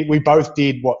we both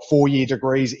did 4-year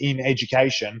degrees in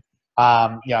education.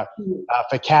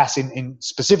 For Cass in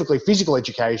specifically physical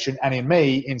education, and in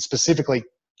me in specifically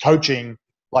coaching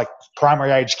like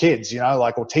primary age kids,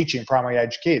 or teaching primary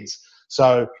age kids.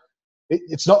 So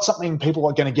it's not something people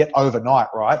are going to get overnight,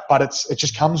 right? But it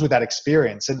just comes with that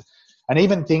experience. And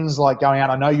even things like going out,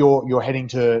 I know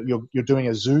you're doing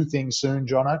a zoo thing soon,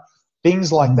 Jono.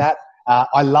 Things like that.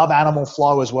 I love Animal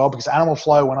Flow as well, because Animal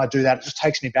Flow, when I do that, it just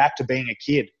takes me back to being a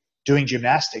kid doing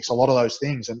gymnastics, a lot of those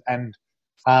things. And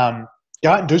go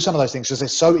out and do some of those things, because they're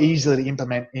so easy to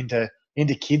implement into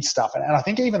kids stuff. And I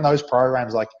think even those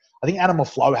programs, like I think Animal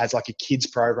Flow has like a kids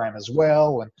program as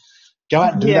well. And go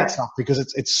out and do that stuff, because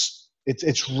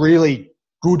it's really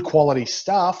good quality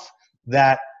stuff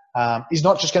that is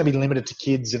not just going to be limited to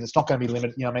kids, and it's not going to be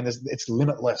limited. It's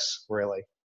limitless, really.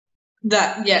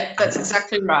 That's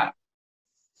exactly right.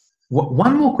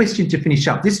 One more question to finish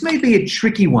up. This may be a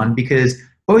tricky one, because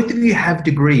both of you have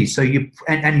degrees, so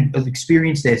and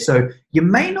experience there. So you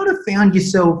may not have found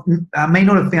yourself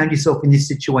in this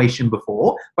situation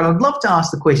before. But I'd love to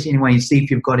ask the question anyway and see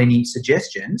if you've got any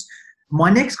suggestions. My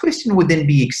next question would then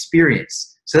be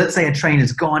experience. So let's say a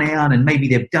trainer's gone out and maybe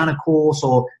they've done a course,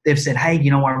 or they've said, hey,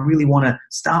 I really want to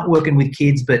start working with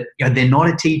kids, but they're not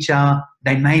a teacher.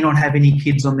 They may not have any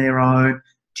kids on their own.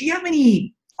 Do you have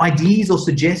any ideas or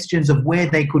suggestions of where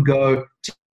they could go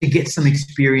to get some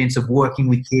experience of working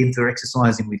with kids or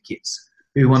exercising with kids?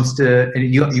 Who wants to?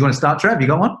 You want to start, Trav? You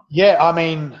got one? Yeah,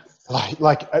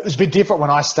 like it was a bit different when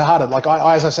I started. Like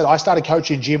as I said, I started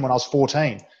coaching gym when I was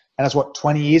 14, and that's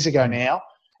 20 years ago now.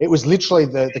 It was literally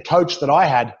the coach that I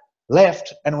had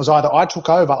left, and it was either I took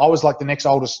over. I was like the next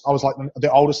oldest. I was like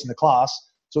the oldest in the class.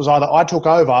 So it was either I took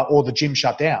over or the gym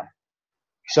shut down.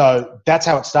 So that's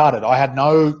how it started. I had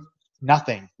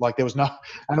nothing. Like there was no,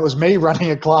 and it was me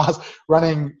running a class,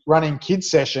 running kids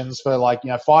sessions for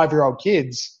 5-year-old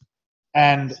kids,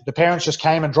 and the parents just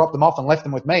came and dropped them off and left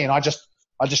them with me, and I just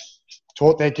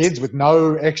taught their kids with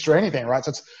no extra anything, right?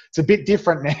 So it's a bit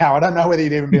different now. I don't know whether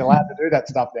you'd even be allowed to do that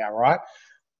stuff now, right?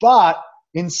 But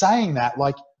in saying that,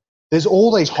 there's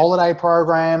all these holiday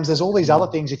programs, there's all these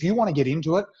other things. If you want to get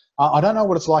into it, I don't know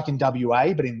what it's like in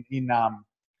WA, but in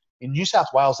New South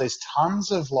Wales, there's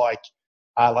tons of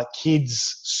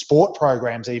kids sport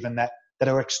programs even that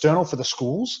are external for the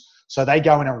schools. So they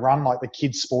go in and run the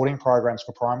kids sporting programs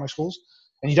for primary schools.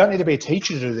 And you don't need to be a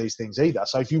teacher to do these things either.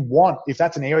 So if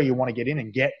that's an area you want to get in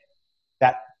and get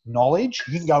that knowledge,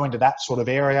 you can go into that sort of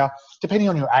area. Depending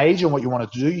on your age and what you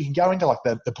want to do, you can go into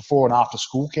the before and after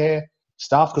school care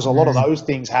stuff, because a lot of those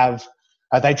things have,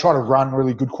 they try to run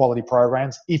really good quality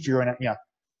programs. If you're in it,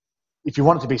 if you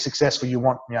want it to be successful, you've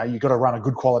got to run a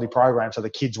good quality program so the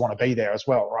kids want to be there as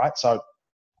well, right? So,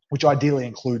 which ideally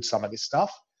includes some of this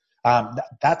stuff.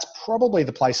 That's probably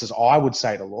the places I would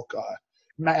say to look.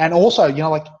 And also,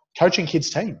 coaching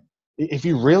kids team. If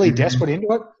you're really desperate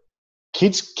into it,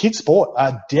 kids sport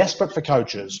are desperate for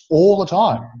coaches all the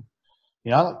time.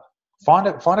 Find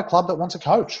a club that wants a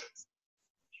coach.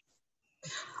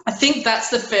 I think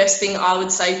that's the first thing I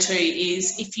would say too,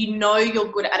 is if you know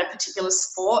you're good at a particular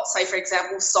sport, say for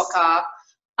example soccer,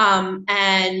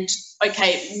 and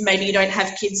okay, maybe you don't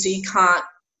have kids so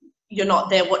you're not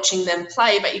there watching them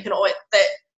play, but you can always,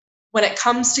 when it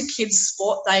comes to kids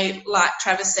sport, they, like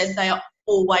Travis said, they are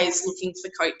always looking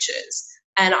for coaches.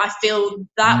 And I feel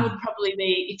that would probably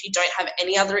be, if you don't have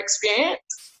any other experience,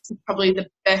 probably the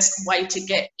best way to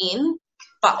get in.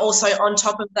 But also on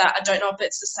top of that, I don't know if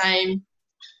it's the same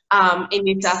in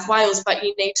New South Wales, but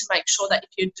you need to make sure that if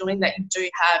you're doing that, you're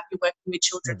working with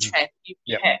children's head, that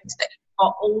you've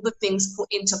got all the things put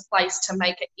into place to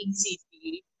make it easy for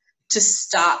you to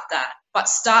start that. But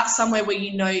start somewhere where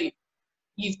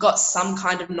you've got some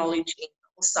kind of knowledge in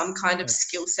or some kind of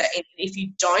skill set in. If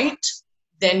you don't,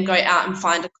 then go out and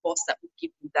find a course that will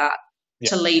give you that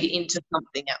to lead into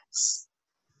something else.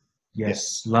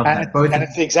 Yes, love that. And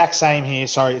it's the exact same here.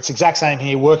 Sorry, it's the exact same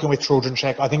here. Working with Children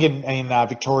Check. I think in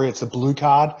Victoria, it's the blue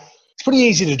card. It's pretty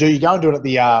easy to do. You go and do it at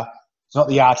it's not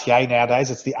the RTA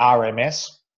nowadays. It's the RMS.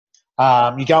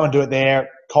 You go and do it there. It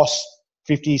costs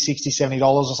 $50, $60, $70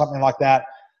 or something like that.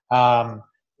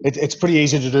 It's pretty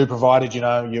easy to do, provided you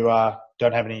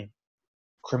don't have any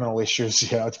criminal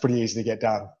issues. It's pretty easy to get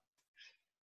done.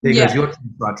 There goes your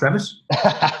team, right, Travis?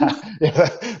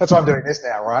 That's why I'm doing this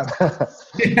now, right?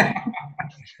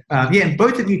 And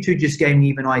both of you two just gave me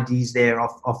even ideas there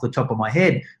off the top of my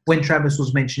head. When Travis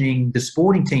was mentioning the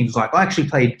sporting teams, I actually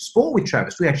played sport with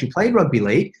Travis. We actually played rugby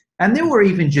league, and there were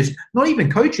even not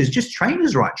even coaches, just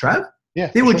trainers, right, Trav?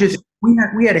 Yeah. They were just,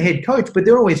 we had a head coach, but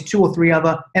there were always 2 or 3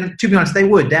 other, and to be honest, they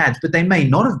were dads, but they may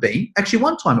not have been. Actually,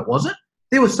 one time it wasn't.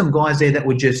 There were some guys there that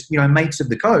were just, mates of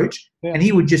the coach, and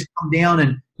he would just come down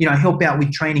and, help out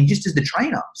with training just as the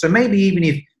trainer. So maybe even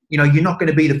if, you're not going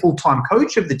to be the full-time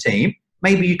coach of the team,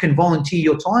 maybe you can volunteer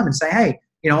your time and say, hey,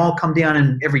 I'll come down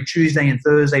and every Tuesday and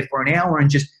Thursday for an hour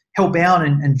and just help out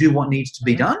and do what needs to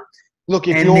be done. Look,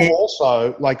 if you're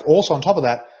also on top of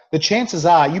that, the chances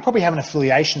are you probably have an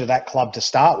affiliation to that club to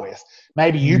start with.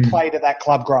 Maybe you played at that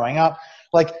club growing up.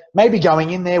 Maybe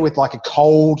going in there with a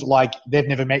cold, they've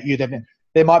never met you,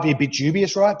 they might be a bit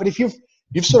dubious, right? But if you've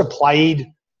sort of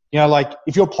played,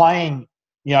 if you're playing,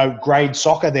 grade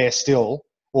soccer there still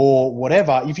or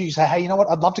whatever, if you say, hey, you know what,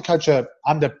 I'd love to coach a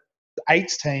under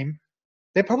 8s team,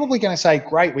 they're probably going to say,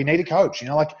 great, we need a coach.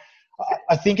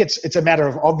 I think it's a matter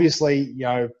of obviously,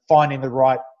 finding the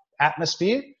right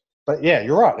atmosphere. But yeah,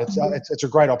 you're right. It's a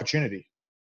great opportunity.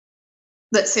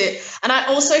 That's it. And I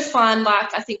also find,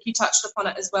 I think you touched upon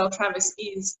it as well, Travis,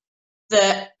 is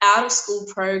the out-of-school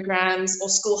programs or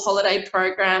school holiday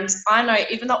programs. I know,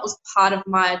 even though it was part of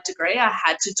my degree, I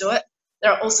had to do it.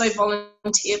 There are also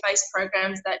volunteer-based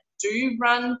programs that do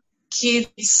run kids'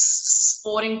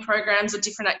 sporting programs or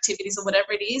different activities or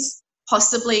whatever it is.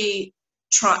 Possibly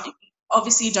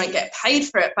obviously you don't get paid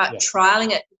for it, but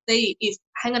trialing it to see if,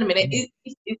 hang on a minute,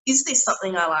 is this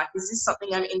something I like? Is this something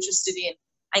I'm interested in?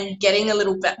 And getting a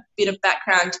little bit of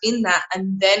background in that,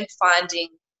 and then finding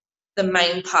the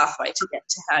main pathway to get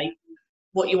to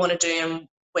what you want to do and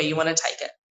where you want to take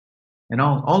it. And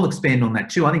I'll expand on that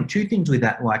too. I think 2 things with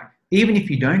that, even if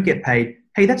you don't get paid,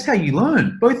 hey, that's how you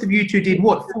learn. Both of you two did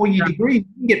what, 4-year degree?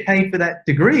 You get paid for that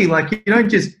degree. Like, you don't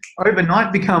just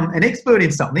overnight become an expert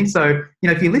in something. So,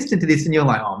 if you listen to this and you're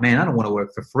like, oh man, I don't want to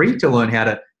work for free to learn how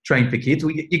to train for kids.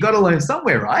 Well, you got to learn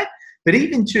somewhere, right? But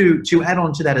even to add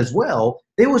on to that as well,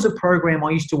 there was a program. I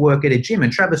used to work at a gym,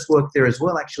 and Travis worked there as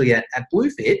well, actually, at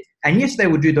Bluefit. And yes, they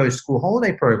would do those school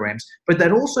holiday programs, but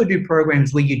they'd also do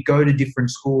programs where you'd go to different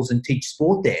schools and teach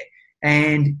sport there.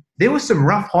 And there were some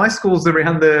rough high schools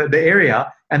around the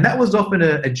area, and that was often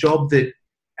a job that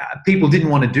people didn't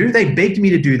want to do. They begged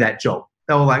me to do that job.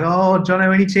 They were like, oh,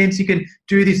 Jono, any chance you can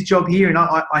do this job here? And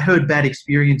I heard bad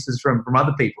experiences from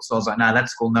other people. So I was like, no,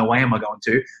 that's cool. No way am I going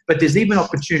to. But there's even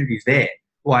opportunities there.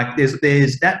 Like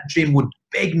there's that gym would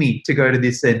beg me to go to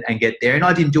this and get there. And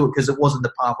I didn't do it because it wasn't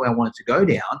the pathway I wanted to go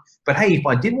down. But hey, if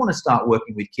I did want to start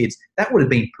working with kids, that would have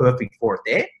been perfect for it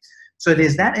there. So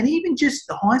there's that. And even just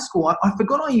the high school, I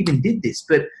forgot I even did this,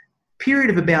 but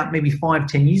period of about maybe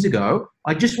 5-10 years ago,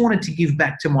 I just wanted to give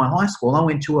back to my high school. I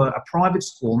went to a private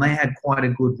school, and they had quite a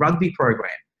good rugby program.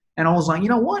 And I was like, you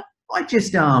know what? I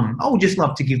would just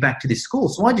love to give back to this school.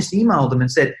 So I just emailed them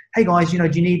and said, hey guys, do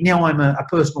you need, now I'm a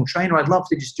personal trainer, I'd love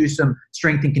to just do some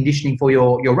strength and conditioning for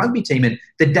your rugby team. And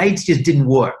the dates just didn't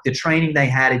work. The training they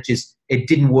had, it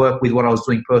didn't work with what I was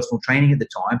doing personal training at the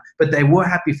time, but they were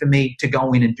happy for me to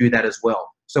go in and do that as well.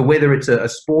 So whether it's a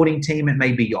sporting team, it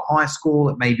may be your high school,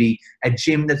 it may be a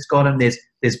gym that's got them,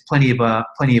 there's plenty of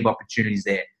opportunities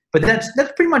there. But that's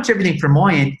pretty much everything from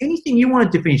my end. Anything you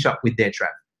wanted to finish up with there, Trav?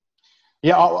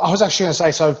 Yeah, I was actually going to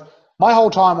say, so my whole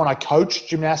time when I coached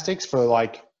gymnastics for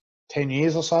like 10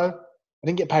 years or so, I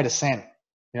didn't get paid a cent.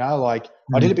 I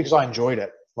did it because I enjoyed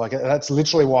it. Like, that's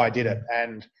literally why I did it.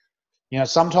 And,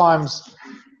 sometimes,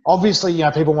 obviously,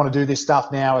 people want to do this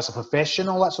stuff now as a profession,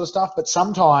 all that sort of stuff. But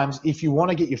sometimes if you want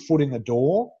to get your foot in the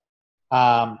door,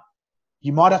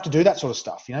 you might have to do that sort of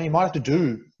stuff. You might have to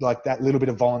do like that little bit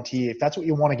of volunteer. If that's what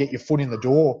you want to get your foot in the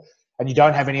door and you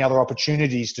don't have any other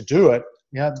opportunities to do it,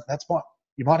 that's what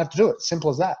you might have to do it. Simple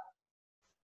as that.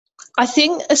 I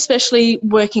think especially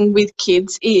working with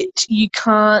kids, you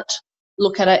can't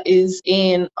look at it as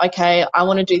in, okay, I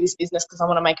want to do this business because I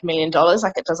want to make $1 million.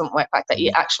 Like, it doesn't work like that.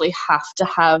 You actually have to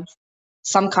have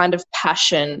some kind of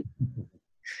passion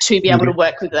to be able to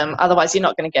work with them. Otherwise, you're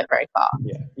not going to get very far.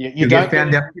 Yeah, you don't get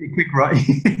found out pretty quick, right?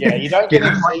 Yeah, you don't get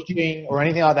into teaching or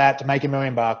anything like that to make $1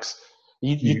 million.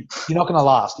 You're not going to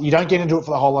last. You don't get into it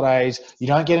for the holidays. You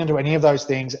don't get into any of those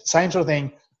things. Same sort of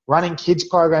thing. Running kids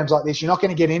programs like this, you're not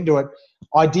going to get into it.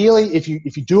 Ideally, if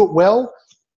you do it well,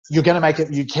 you're going to make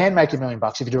it. You can make $1 million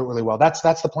if you do it really well. That's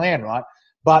the plan, right?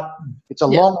 But it's a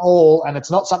long haul, and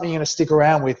it's not something you're going to stick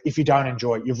around with if you don't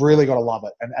enjoy it. You've really got to love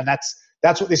it, and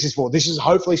that's what this is for. This is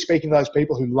hopefully speaking to those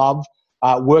people who love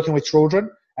working with children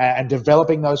and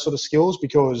developing those sort of skills,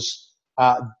 because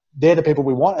they're the people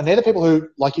we want, and they're the people who,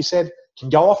 like you said, can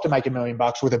go off to make $1 million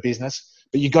with a business,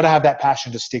 but you've got to have that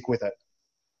passion to stick with it.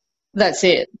 That's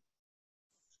it.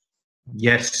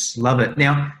 Yes, love it.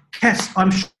 Now, Cass,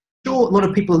 I'm sure a lot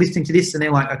of people are listening to this and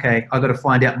they're like, okay, I've got to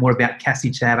find out more about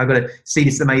Cassie Chav. I've got to see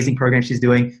this amazing program she's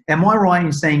doing. Am I right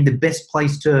in saying the best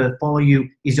place to follow you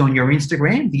is on your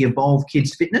Instagram, the Evolve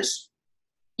Kids Fitness?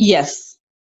 Yes.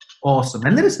 Awesome.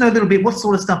 And let us know a little bit, what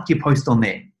sort of stuff do you post on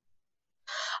there?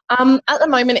 At the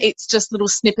moment, it's just little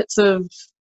snippets of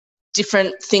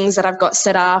different things that I've got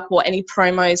set up, or any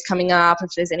promos coming up,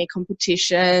 if there's any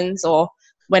competitions, or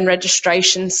when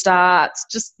registration starts,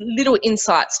 just little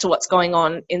insights to what's going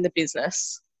on in the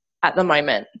business at the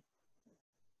moment.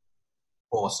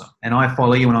 Awesome. And I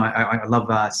follow you, and I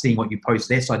love seeing what you post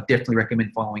there, so I definitely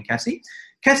recommend following Cassie.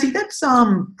 Cassie, that's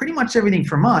pretty much everything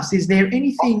from us. Is there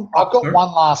anything... I've got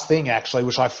one last thing, actually,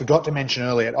 which I forgot to mention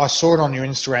earlier. I saw it on your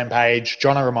Instagram page.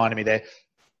 Jono reminded me there.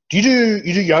 You do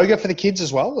yoga for the kids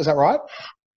as well? Is that right?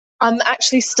 I'm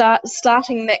actually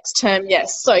starting next term,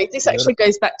 yes. So this actually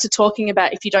goes back to talking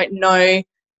about if you don't know,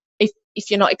 if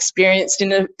you're not experienced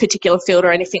in a particular field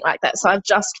or anything like that. So I've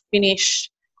just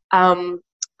finished a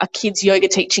kids yoga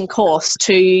teaching course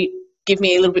to give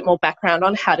me a little bit more background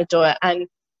on how to do it and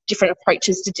different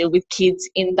approaches to deal with kids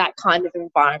in that kind of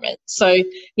environment. So,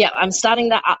 yeah, I'm starting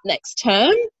that up next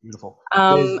term. Beautiful.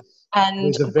 And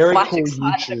there's a very quite cool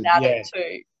excited YouTube, about it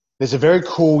too. There's a very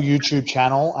cool YouTube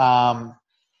channel.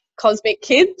 Cosmic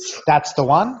Kids. That's the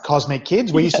one, Cosmic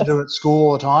Kids. We used to do it at school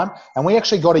all the time. And we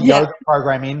actually got a yoga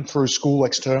program in through school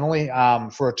externally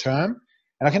for a term.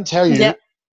 And I can tell you,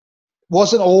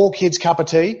 wasn't all kids' cup of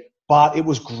tea, but it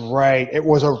was great. I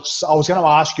was going to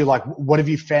ask you, like, what have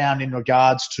you found in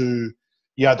regards to,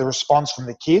 the response from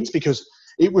the kids? Because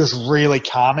it was really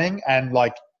calming, and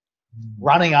like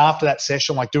running after that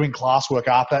session, like doing classwork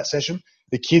after that session,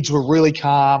 the kids were really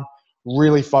calm,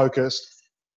 really focused.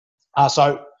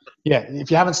 So, yeah, if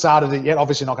you haven't started it yet,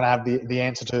 obviously not going to have the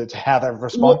answer to how they've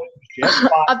responded yet.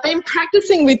 But I've been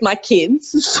practicing with my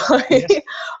kids, so Yes.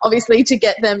 obviously to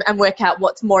get them and work out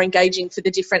what's more engaging for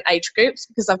the different age groups,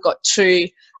 because I've got two,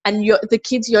 and the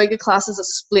kids' yoga classes are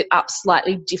split up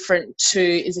slightly different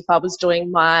to as if I was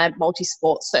doing my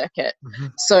multi-sport circuit. Mm-hmm.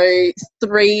 So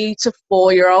 3 to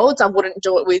 4 year olds, I wouldn't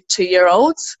do it with 2 year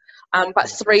olds. But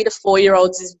 3 to 4 year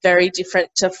olds is very different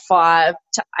to 5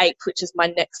 to 8, which is my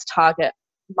next target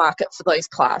market for those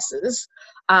classes.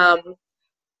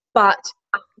 But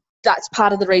that's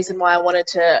part of the reason why I wanted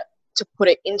to put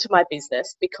it into my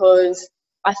business, because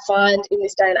I find in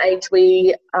this day and age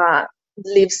we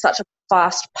live such a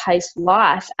fast-paced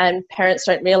life, and parents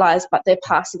don't realise, but they're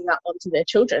passing that on to their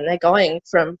children. They're going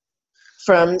from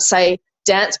say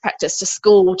dance practice to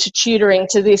school to tutoring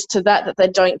to this to that they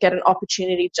don't get an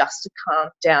opportunity just to calm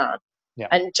down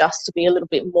and just to be a little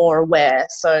bit more aware.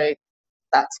 So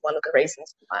that's one of the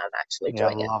reasons why I'm actually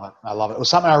doing it. I love it. It was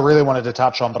something I really wanted to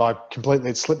touch on, but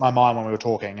it slipped my mind when we were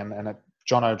talking, and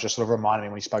Jono just sort of reminded me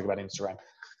when he spoke about Instagram.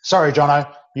 Sorry, Jono,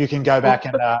 you can go back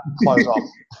and close off.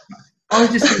 I was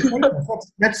just going to say,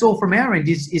 that's all from our end.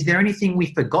 Is there anything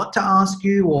we forgot to ask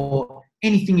you, or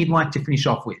anything you'd like to finish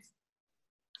off with?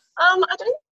 I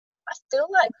feel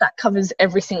like that covers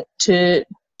everything to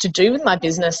do with my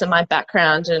business and my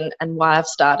background and why I've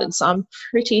started. So I'm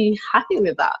pretty happy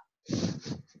with that.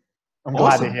 I'm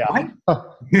glad to hear.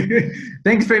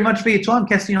 Thanks very much for your time,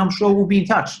 Cassie. I'm sure we'll be in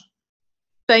touch.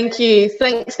 Thank you.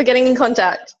 Thanks for getting in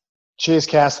contact. Cheers,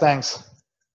 Cass. Thanks.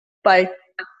 Bye.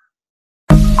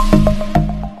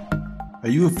 Are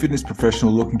you a fitness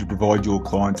professional looking to provide your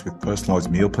clients with personalised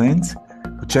meal plans?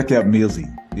 Well, check out Mealsy,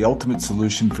 the ultimate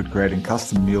solution for creating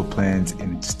custom meal plans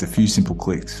in just a few simple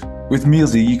clicks. With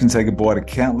Mealsy, you can say goodbye to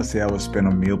countless hours spent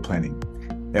on meal planning.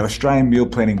 Our Australian meal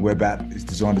planning web app is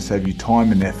designed to save you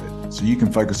time and effort, so you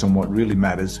can focus on what really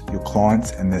matters, your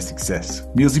clients and their success.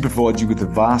 Mealsy provides you with a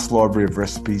vast library of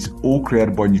recipes, all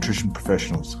created by nutrition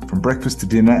professionals. From breakfast to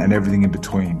dinner and everything in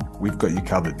between, we've got you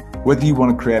covered. Whether you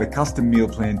want to create a custom meal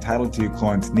plan tailored to your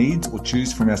client's needs or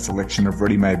choose from our selection of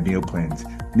ready-made meal plans,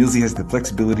 Mealsy has the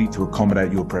flexibility to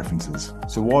accommodate your preferences.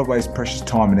 So why waste precious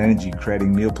time and energy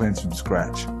creating meal plans from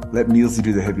scratch? Let Mealsy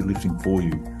do the heavy lifting for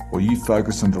you, or you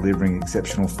focus on delivering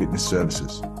exceptional fitness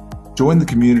services. Join the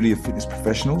community of fitness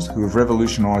professionals who have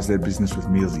revolutionised their business with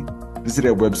Mealsy. Visit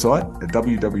our website at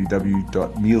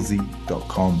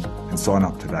www.mealsy.com and sign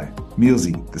up today.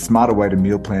 Mealsy, the smarter way to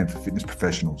meal plan for fitness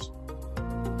professionals.